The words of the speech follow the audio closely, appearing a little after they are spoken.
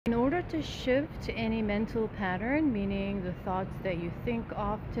order to shift any mental pattern, meaning the thoughts that you think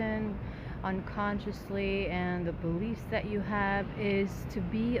often unconsciously and the beliefs that you have, is to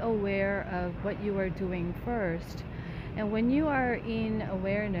be aware of what you are doing first. And when you are in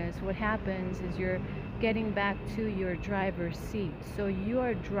awareness, what happens is you're getting back to your driver's seat. So you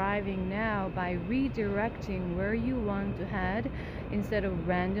are driving now by redirecting where you want to head instead of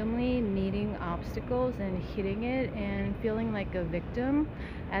randomly meeting obstacles and hitting it and feeling like a victim,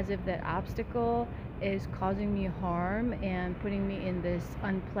 as if that obstacle is causing me harm and putting me in this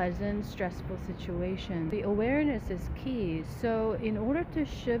unpleasant, stressful situation. The awareness is key. So in order to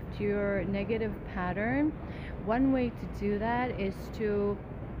shift your negative pattern, one way to do that is to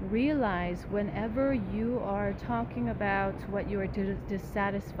realize whenever you are talking about what you are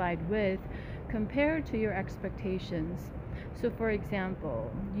dissatisfied with compared to your expectations. So for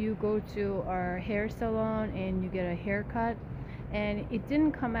example, you go to our hair salon and you get a haircut and it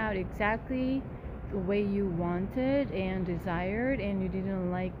didn't come out exactly the way you wanted and desired, and you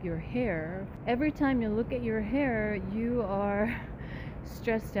didn't like your hair. Every time you look at your hair, you are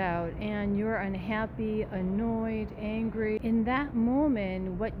stressed out and you're unhappy, annoyed, angry. In that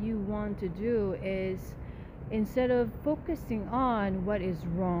moment, what you want to do is, instead of focusing on what is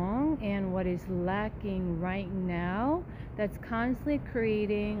wrong and what is lacking right now, that's constantly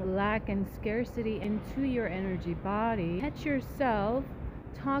creating lack and scarcity into your energy body, catch yourself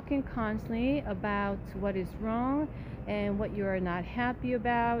talking constantly about what is wrong and what you are not happy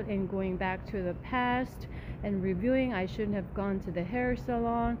about, and going back to the past and reviewing, I shouldn't have gone to the hair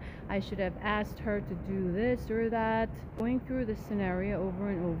salon, I should have asked her to do this or that, going through the scenario over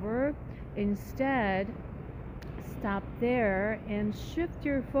and over. Instead, stop there and shift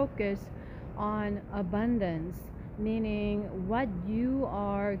your focus on abundance, meaning what you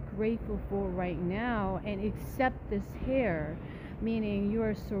are grateful for right now, and accept this hair, meaning you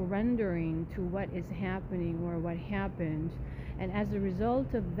are surrendering to what is happening or what happened. And as a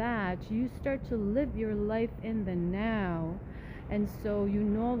result of that, you start to live your life in the now. And so you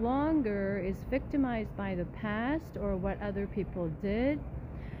no longer is victimized by the past or what other people did.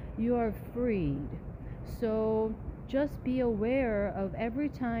 You are freed. So just be aware of every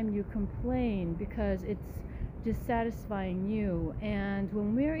time you complain, because it's dissatisfying you. And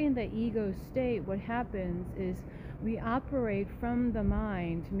when we're in the ego state, what happens is we operate from the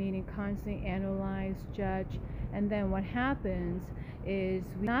mind, meaning constantly analyze, judge, and then what happens is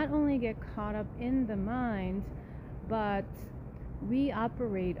we not only get caught up in the mind, but we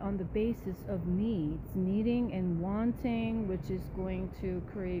operate on the basis of needs, needing and wanting, which is going to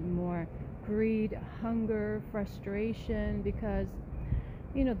create more greed, hunger, frustration, because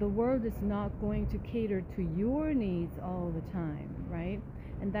the world is not going to cater to your needs all the time, right?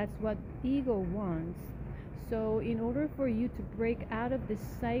 And that's what ego wants. So in order for you to break out of this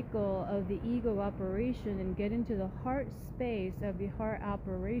cycle of the ego operation and get into the heart space of the heart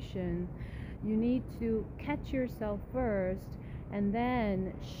operation, you need to catch yourself first and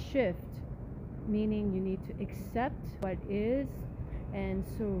then shift, meaning you need to accept what is, and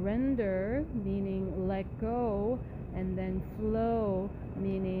surrender, meaning let go, and then flow,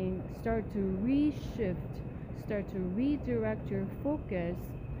 meaning start to reshift, start to redirect your focus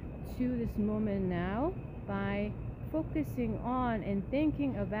to this moment now by focusing on and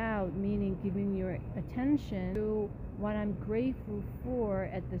thinking about, meaning giving your attention to what I'm grateful for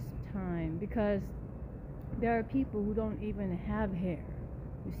at this time. Because there are people who don't even have hair.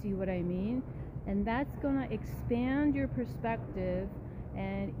 You see what I mean? And that's gonna expand your perspective,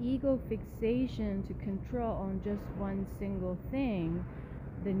 and ego fixation to control on just one single thing,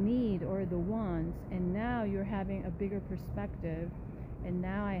 the need or the wants. And now you're having a bigger perspective, and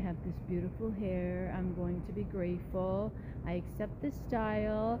now I have this beautiful hair, I'm going to be grateful, I accept this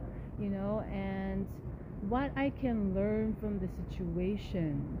style, and what I can learn from the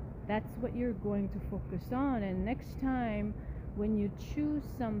situation. That's what you're going to focus on. And next time when you choose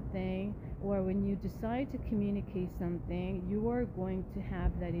something, or when you decide to communicate something, you are going to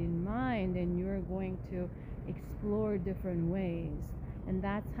have that in mind, and you're going to explore different ways. And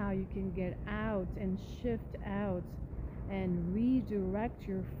that's how you can get out and shift out and redirect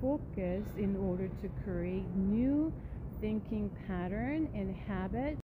your focus in order to create new thinking pattern and habit